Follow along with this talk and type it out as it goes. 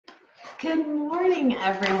Good morning,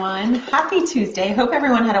 everyone. Happy Tuesday. Hope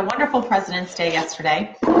everyone had a wonderful President's Day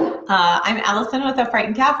yesterday. I'm Allison with Upright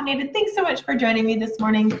and Caffeinated. Thanks so much for joining me this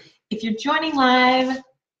morning. If you're joining live,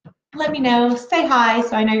 let me know. Say hi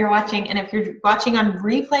so I know you're watching. And if you're watching on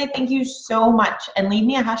replay, thank you so much. And leave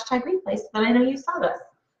me a hashtag replay so that I know you saw this.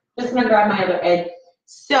 Just gonna grab my other egg.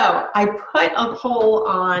 So I put a poll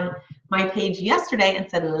on my page yesterday and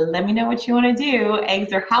said, let me know what you want to do,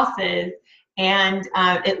 eggs or houses. And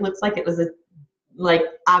it looks like it was a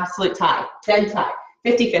absolute tie, dead tie,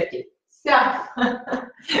 50-50.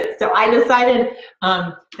 So I decided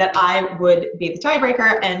that I would be the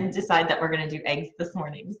tiebreaker and decide that we're going to do eggs this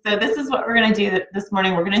morning. So this is what we're going to do this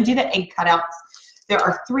morning. We're going to do the egg cutouts. There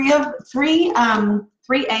are three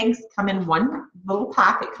eggs come in one little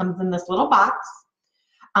pack. It comes in this little box.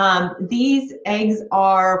 These eggs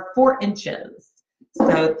are 4 inches.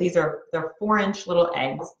 So they're 4-inch little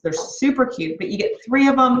eggs. They're super cute, but you get 3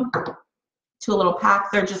 of them to a little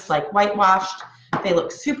pack. They're just like whitewashed. They look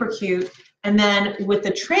super cute. And then with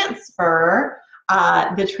the transfer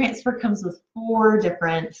comes with 4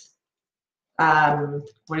 different,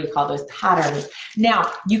 what do you call those, patterns.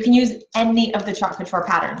 Now, you can use any of the Chalk Couture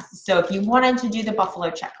patterns. So if you wanted to do the buffalo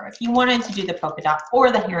checker, if you wanted to do the polka dot or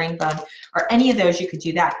the herringbone or any of those, you could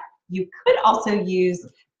do that. You could also use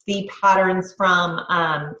the patterns from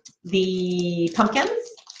the pumpkins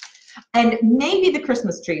and maybe the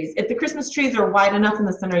Christmas trees. If the Christmas trees are wide enough in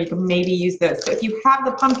the center, you can maybe use those. So if you have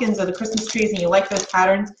the pumpkins or the Christmas trees and you like those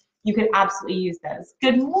patterns, you can absolutely use those.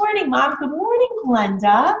 Good morning, Mom. Good morning,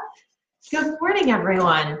 Glenda. Good morning,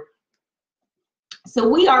 everyone. So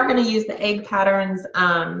we are going to use the egg patterns.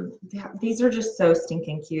 These are just so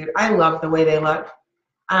stinking cute. I love the way they look.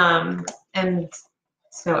 And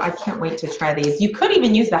so I can't wait to try these. You could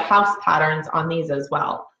even use the house patterns on these as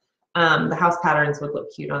well. The house patterns would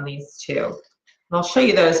look cute on these too. And I'll show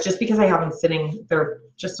you those just because I have them sitting, they're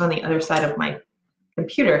just on the other side of my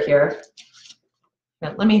computer here.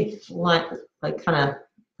 But let me kind of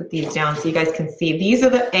put these down so you guys can see. These are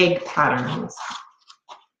the egg patterns.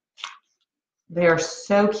 They are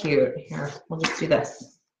so cute. Here, we'll just do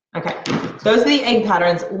this. Okay, those are the egg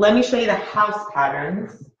patterns. Let me show you the house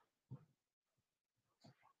patterns.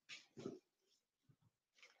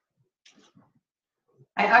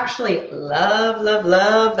 I actually love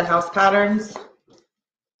the house patterns.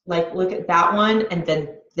 Like, look at that one, and then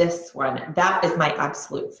this one. That is my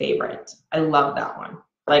absolute favorite. I love that one.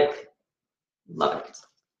 Like, love it.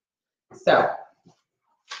 So,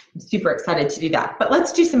 I'm super excited to do that. But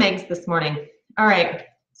let's do some eggs this morning. All right,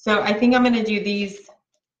 so I think I'm going to do these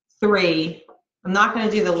 3. I'm not going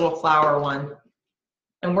to do the little flower one.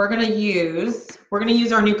 And we're going to use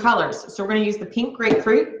our new colors. So we're going to use the pink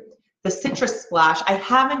grapefruit, the citrus splash. I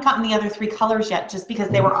haven't gotten the other 3 colors yet just because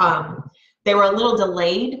they were a little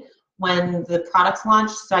delayed when the products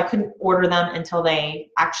launched, so I couldn't order them until they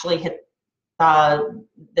actually hit the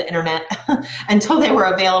internet, until they were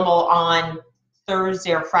available on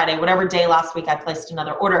Thursday or Friday, whatever day last week I placed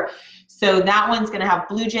another order. So that one's going to have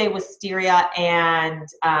Blue Jay, Wisteria, and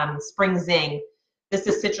Spring Zing. This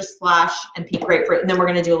is citrus splash and pink grapefruit, and then we're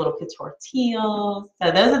going to do a little couture teal.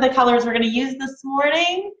 So those are the colors we're going to use this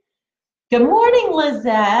morning. Good morning,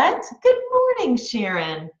 Lizette. Good morning,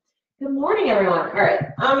 Sharon. Good morning, everyone. All right,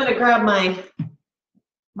 I'm going to grab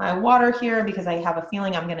my water here because I have a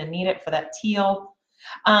feeling I'm going to need it for that teal.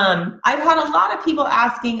 I've had a lot of people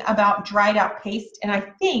asking about dried out paste, and I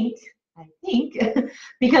think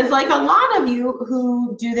because like a lot of you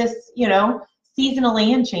who do this, you know,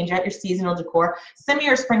 seasonally and change out your seasonal decor, some of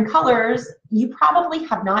your spring colors you probably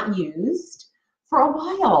have not used for a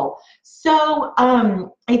while. So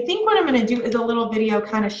I think what I'm going to do is a little video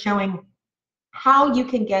kind of showing how you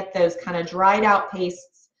can get those kind of dried out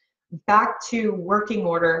pastes back to working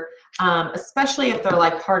order, especially if they're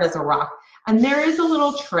like hard as a rock. And there is a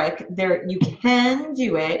little trick there. You can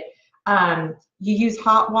do it. You use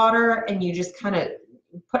hot water and you just kind of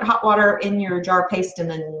put hot water in your jar of paste and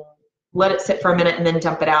then let it sit for a minute and then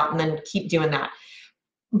dump it out and then keep doing that.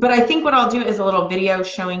 But I think what I'll do is a little video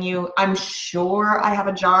showing you. I'm sure I have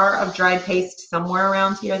a jar of dried paste somewhere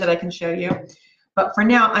around here that I can show you. But for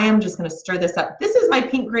now, I am just going to stir this up. This is my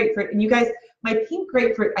pink grapefruit. And you guys, my pink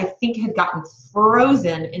grapefruit, I think, had gotten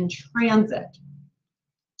frozen in transit.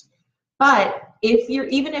 But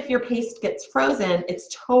even if your paste gets frozen,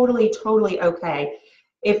 it's totally okay.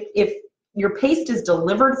 If your paste is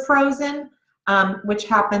delivered frozen, which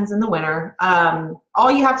happens in the winter,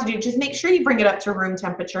 all you have to do, just make sure you bring it up to room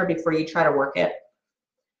temperature before you try to work it.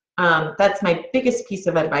 That's my biggest piece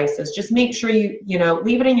of advice, is just make sure you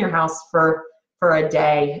leave it in your house for a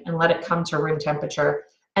day and let it come to room temperature.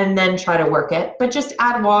 and then try to work it. But just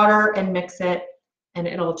add water and mix it, and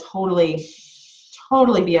it'll totally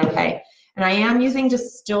be okay. And I am using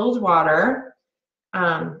distilled water.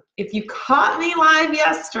 If you caught me live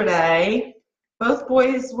yesterday, both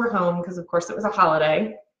boys were home because of course it was a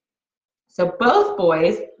holiday. So both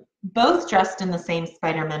boys, both dressed in the same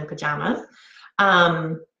Spider-Man pajamas.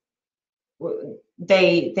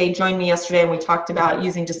 They joined me yesterday and we talked about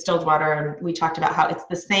using distilled water, and we talked about how it's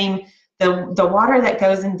the same, the water that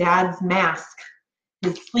goes in Dad's mask,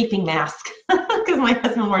 his sleeping mask, because my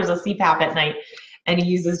husband wears a CPAP at night and he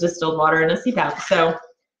uses distilled water in a CPAP. So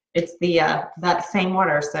it's the that same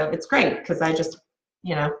water. So it's great because I just,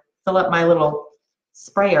 you know, fill up my little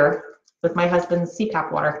sprayer with my husband's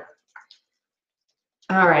CPAP water.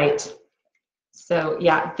 All right. So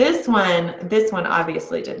yeah, this one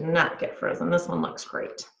obviously did not get frozen. This one looks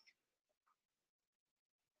great.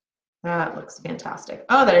 That looks fantastic.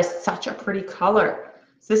 Oh, that is such a pretty color.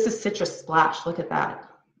 So this is Citrus Splash. Look at that.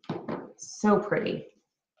 So pretty.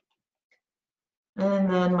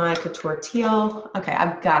 And then my Couture Teal. Okay,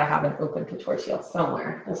 I've got to have an open Couture Teal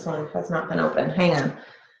somewhere. This one has not been open. Hang on.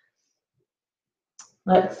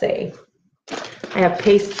 Let's see. I have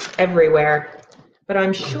pastes everywhere, but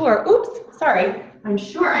I'm sure, oops, sorry. I'm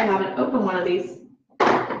sure I haven't opened one of these.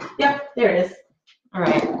 Yep, there it is. All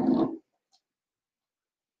right.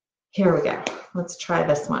 Here we go. Let's try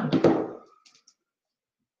this one.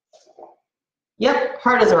 Yep,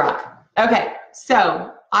 hard as a rock. Okay,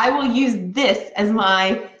 so I will use this as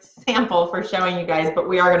my sample for showing you guys, but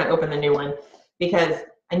we are going to open the new one because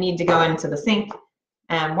I need to go into the sink,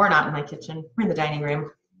 and we're not in my kitchen. We're in the dining room.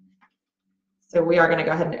 So we are going to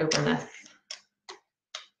go ahead and open this.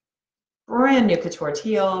 Brand new Couture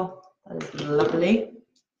Teal. That is lovely.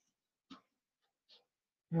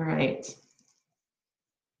 All right.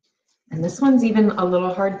 And this one's even a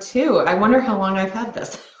little hard too. I wonder how long I've had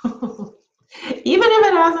this. Even if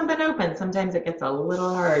it hasn't been open, sometimes it gets a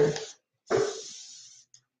little hard.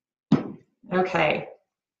 Okay.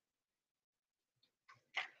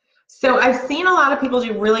 So I've seen a lot of people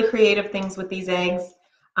do really creative things with these eggs.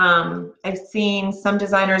 I've seen some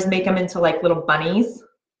designers make them into like little bunnies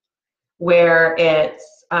where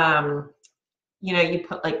it's, you know, you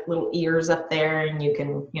put like little ears up there and you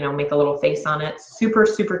can, you know, make a little face on it. Super,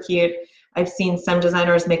 super cute. I've seen some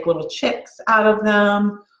designers make little chicks out of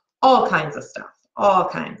them, all kinds of stuff, all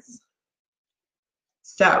kinds.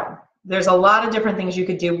 So there's a lot of different things you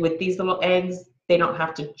could do with these little eggs. They don't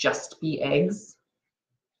have to just be eggs,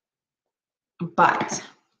 but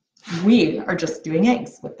we are just doing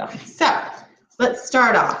eggs with them. So let's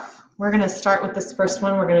start off. We're gonna start with this first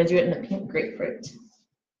one. We're gonna do it in the pink grapefruit.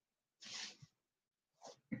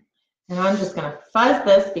 And I'm just gonna fuzz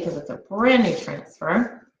this because it's a brand new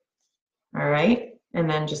transfer. All right, and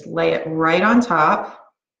then just lay it right on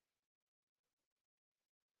top.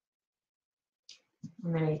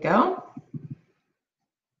 And there you go.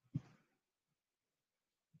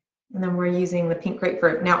 And then we're using the pink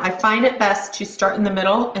grapefruit. Now I find it best to start in the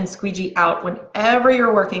middle and squeegee out whenever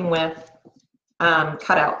you're working with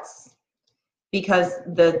cutouts, because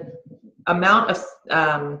the amount of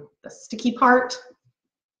the sticky part,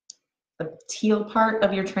 the teal part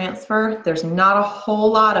of your transfer, there's not a whole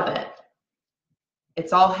lot of it.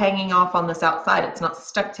 It's all hanging off on this outside. It's not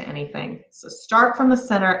stuck to anything. So start from the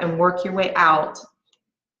center and work your way out,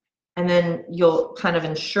 and then you'll kind of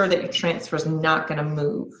ensure that your transfer is not going to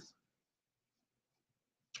move.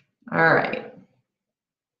 All right.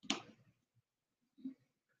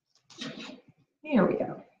 Here we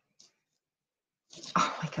go.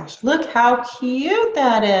 Oh my gosh, look how cute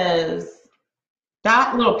that is.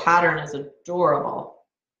 That little pattern is adorable.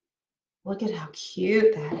 Look at how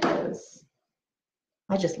cute that is.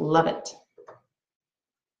 I just love it.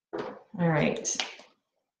 All right.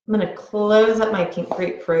 I'm going to close up my pink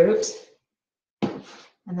grapefruit.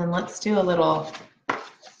 And then let's do a little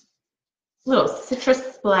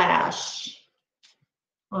citrus splash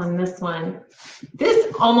on this one.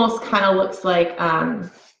 This almost kind of looks like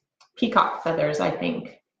peacock feathers, I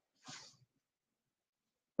think.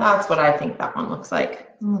 That's what I think that one looks like.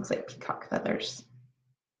 It looks like peacock feathers.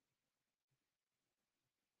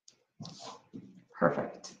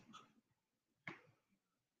 Perfect.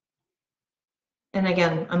 And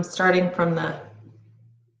again, I'm starting from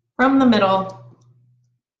the middle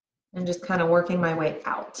and just kind of working my way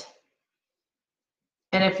out.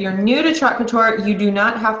 And if you're new to Chalk Couture, you do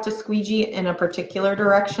not have to squeegee in a particular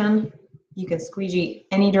direction. You can squeegee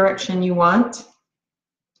any direction you want.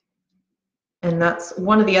 And that's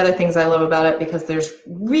one of the other things I love about it, because there's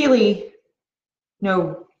really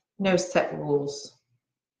no set rules.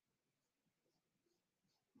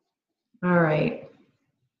 All right.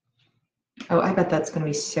 Oh, I bet that's going to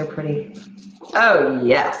be so pretty. Oh,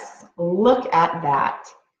 yes. Look at that.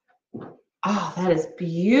 Oh, that is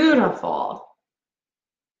beautiful.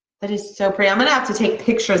 That is so pretty. I'm going to have to take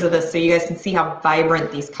pictures of this so you guys can see how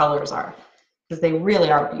vibrant these colors are, because they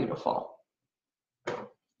really are beautiful.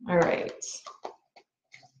 All right.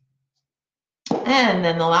 And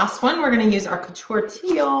then the last one, we're going to use our Couture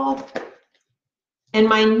Teal. And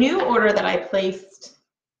my new order that I placed,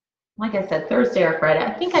 like I said, Thursday or Friday.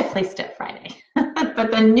 I think I placed it Friday.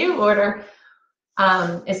 But the new order,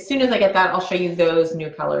 as soon as I get that, I'll show you those new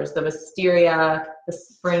colors, the Wisteria, the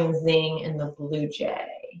Spring Zing, and the Blue Jay.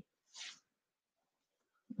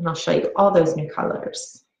 And I'll show you all those new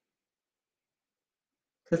colors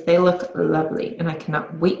because they look lovely and I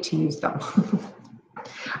cannot wait to use them.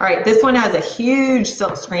 All right, this one has a huge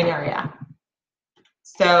silk screen area.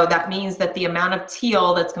 So that means that the amount of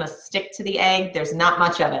teal that's going to stick to the egg, there's not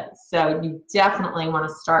much of it. So you definitely want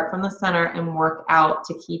to start from the center and work out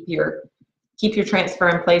to keep your transfer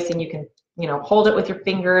in place, and you can, you know, hold it with your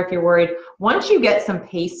finger if you're worried. Once you get some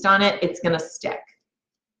paste on it, it's going to stick.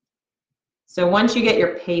 So once you get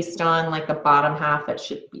your paste on, like the bottom half, it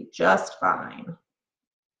should be just fine.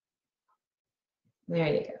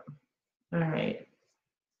 There you go. All right.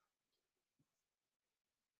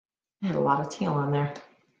 I had a lot of teal on there.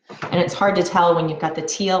 And it's hard to tell when you've got the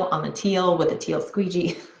teal on the teal with the teal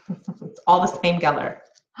squeegee. It's all the same color.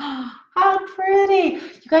 How pretty.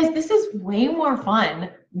 You guys, this is way more fun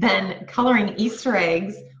than coloring Easter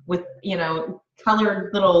eggs with, you know,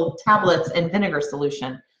 colored little tablets and vinegar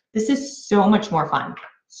solution. This is so much more fun.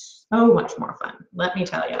 So much more fun, let me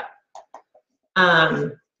tell you.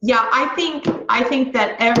 Yeah, I think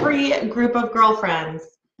that every group of girlfriends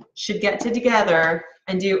should get together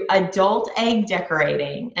and do adult egg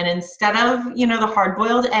decorating. And instead of, you know, the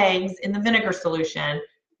hard-boiled eggs in the vinegar solution,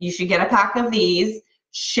 you should get a pack of these,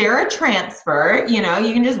 share a transfer, you know,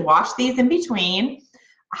 you can just wash these in between,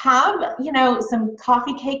 have, you know, some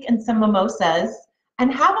coffee cake and some mimosas,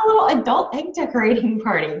 and have a little adult egg decorating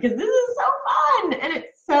party, because this is so fun and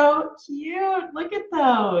it's so cute. Look at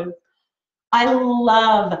those. I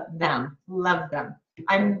love them, love them.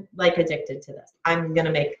 I'm like addicted to this. I'm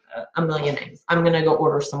gonna make a million eggs. I'm gonna go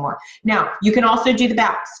order some more. Now, you can also do the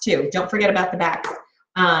backs too. Don't forget about the backs.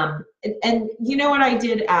 And you know what I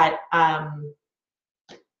did at,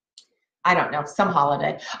 I don't know, some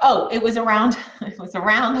holiday. Oh, it was around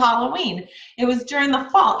Halloween. It was during the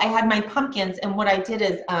fall. I had my pumpkins, and what I did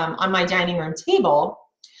is on my dining room table,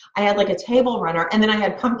 I had like a table runner, and then I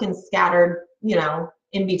had pumpkins scattered, you know,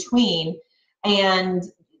 in between, and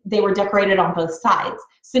they were decorated on both sides.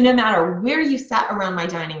 So no matter where you sat around my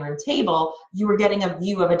dining room table, you were getting a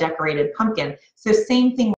view of a decorated pumpkin. So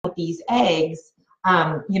same thing with these eggs,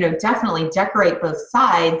 you know, definitely decorate both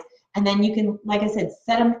sides. And then you can, like I said,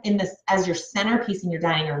 set them in this as your centerpiece in your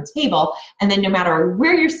dining room table. And then no matter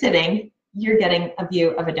where you're sitting, you're getting a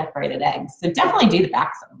view of a decorated egg. So definitely do the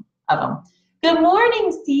backs of them. Good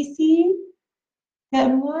morning, Cece.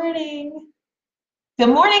 Good morning. Good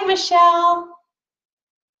morning, Michelle.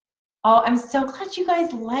 Oh, I'm so glad you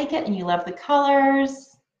guys like it and you love the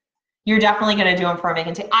colors. You're definitely going to do them for a make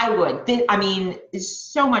and take. I would. I mean, it's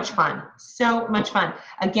so much fun. So much fun.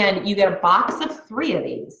 Again, you get a box of 3 of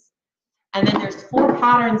these. And then there's 4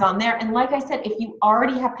 patterns on there. And like I said, if you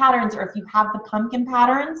already have patterns, or if you have the pumpkin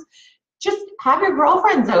patterns, just have your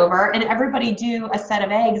girlfriends over and everybody do a set of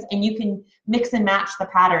eggs, and you can mix and match the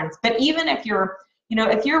patterns. But even if you're, you know,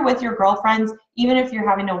 if you're with your girlfriends, even if you're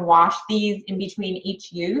having to wash these in between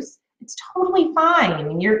each use, it's totally fine. I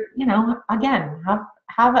mean, you're, you know, again,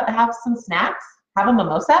 have some snacks, have a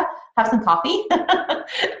mimosa, have some coffee,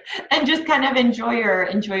 and just kind of enjoy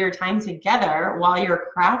your time together while you're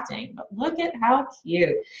crafting. But look at how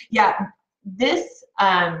cute. Yeah, this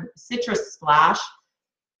citrus splash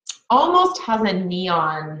almost has a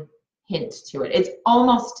neon hint to it. It's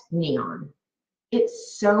almost neon.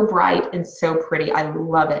 It's so bright and so pretty. I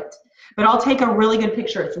love it. But I'll take a really good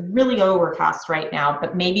picture. It's really overcast right now,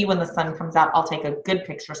 but maybe when the sun comes out, I'll take a good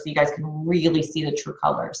picture so you guys can really see the true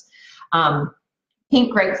colors.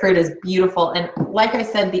 Pink grapefruit is beautiful. And like I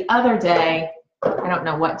said the other day, I don't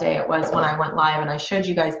know what day it was when I went live and I showed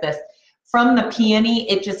you guys this, from the peony,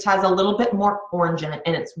 it just has a little bit more orange in it.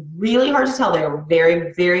 And it's really hard to tell. They're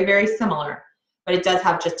very, very, very similar, but it does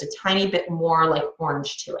have just a tiny bit more like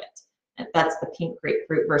orange to it. And that's the pink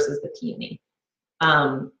grapefruit versus the peony.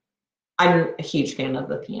 I'm a huge fan of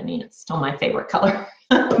the peony. It's still my favorite color.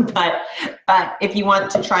 but if you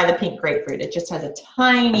want to try the pink grapefruit, it just has a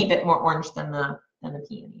tiny bit more orange than the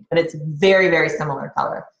peony. But it's very, very similar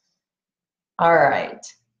color. All right.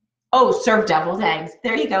 Oh, serve deviled eggs.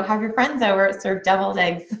 There you go. Have your friends over, serve deviled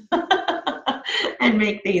eggs. and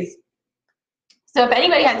make these. So if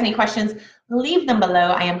anybody has any questions, leave them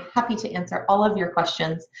below. I am happy to answer all of your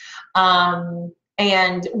questions.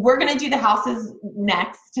 And we're going to do the houses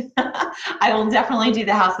next. I will definitely do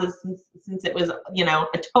the houses since it was, you know,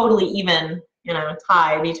 a totally even, you know,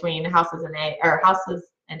 tie between houses and eggs.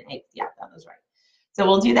 Yeah, that was right. So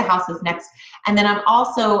we'll do the houses next. And then I'm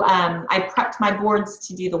also, I prepped my boards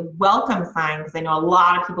to do the welcome sign because I know a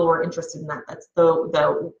lot of people were interested in that. That's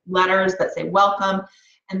the letters that say welcome,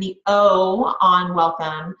 and the O on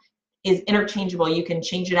welcome is interchangeable. You can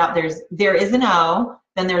change it out. There is an O,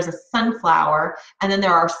 then there's a sunflower, and then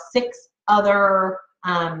there are 6 other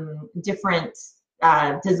different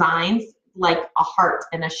designs, like a heart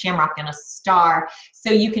and a shamrock and a star.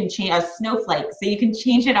 So you can change a snowflake. So you can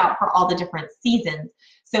change it out for all the different seasons.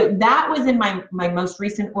 So that was in my most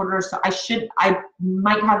recent order. So I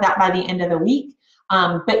might have that by the end of the week.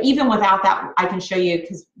 But even without that, I can show you,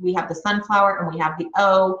 because we have the sunflower and we have the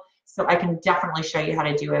O. So I can definitely show you how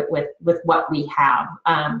to do it with what we have.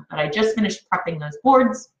 But I just finished prepping those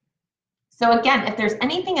boards. So again, if there's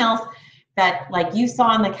anything else that like you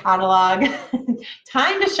saw in the catalog,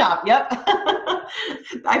 time to shop. Yep.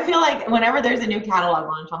 I feel like whenever there's a new catalog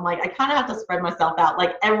launch, I'm like, I kind of have to spread myself out.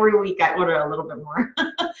 Like every week I order a little bit more.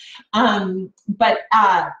 But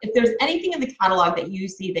if there's anything in the catalog that you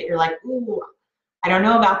see that you're like, ooh, I don't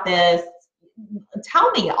know about this,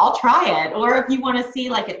 tell me, I'll try it. Or if you want to see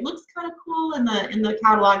like it looks kind of cool in the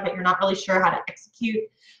catalog but you're not really sure how to execute,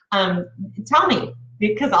 tell me,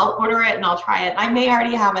 because I'll order it and I'll try it. I may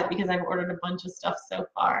already have it because I've ordered a bunch of stuff so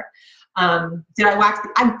far. Did I wax?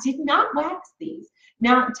 I did not wax these.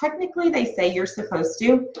 Now, technically they say you're supposed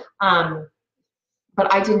to,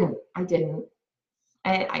 but I didn't. You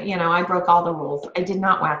know, I broke all the rules. I did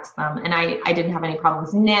not wax them, and I didn't have any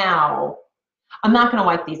problems. Now, I'm not going to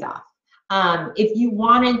wipe these off. If you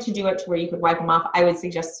wanted to do it to where you could wipe them off, I would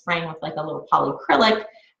suggest spraying with like a little polyacrylic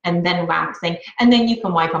and then waxing, and then you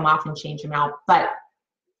can wipe them off and change them out. But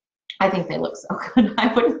I think they look so good.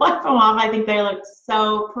 I wouldn't wipe them off. I think they look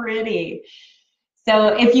so pretty. So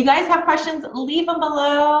if you guys have questions, leave them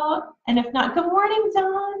below. And if not, good morning,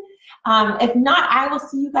 Dawn. If not, I will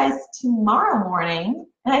see you guys tomorrow morning.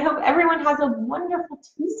 And I hope everyone has a wonderful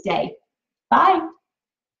Tuesday. Bye.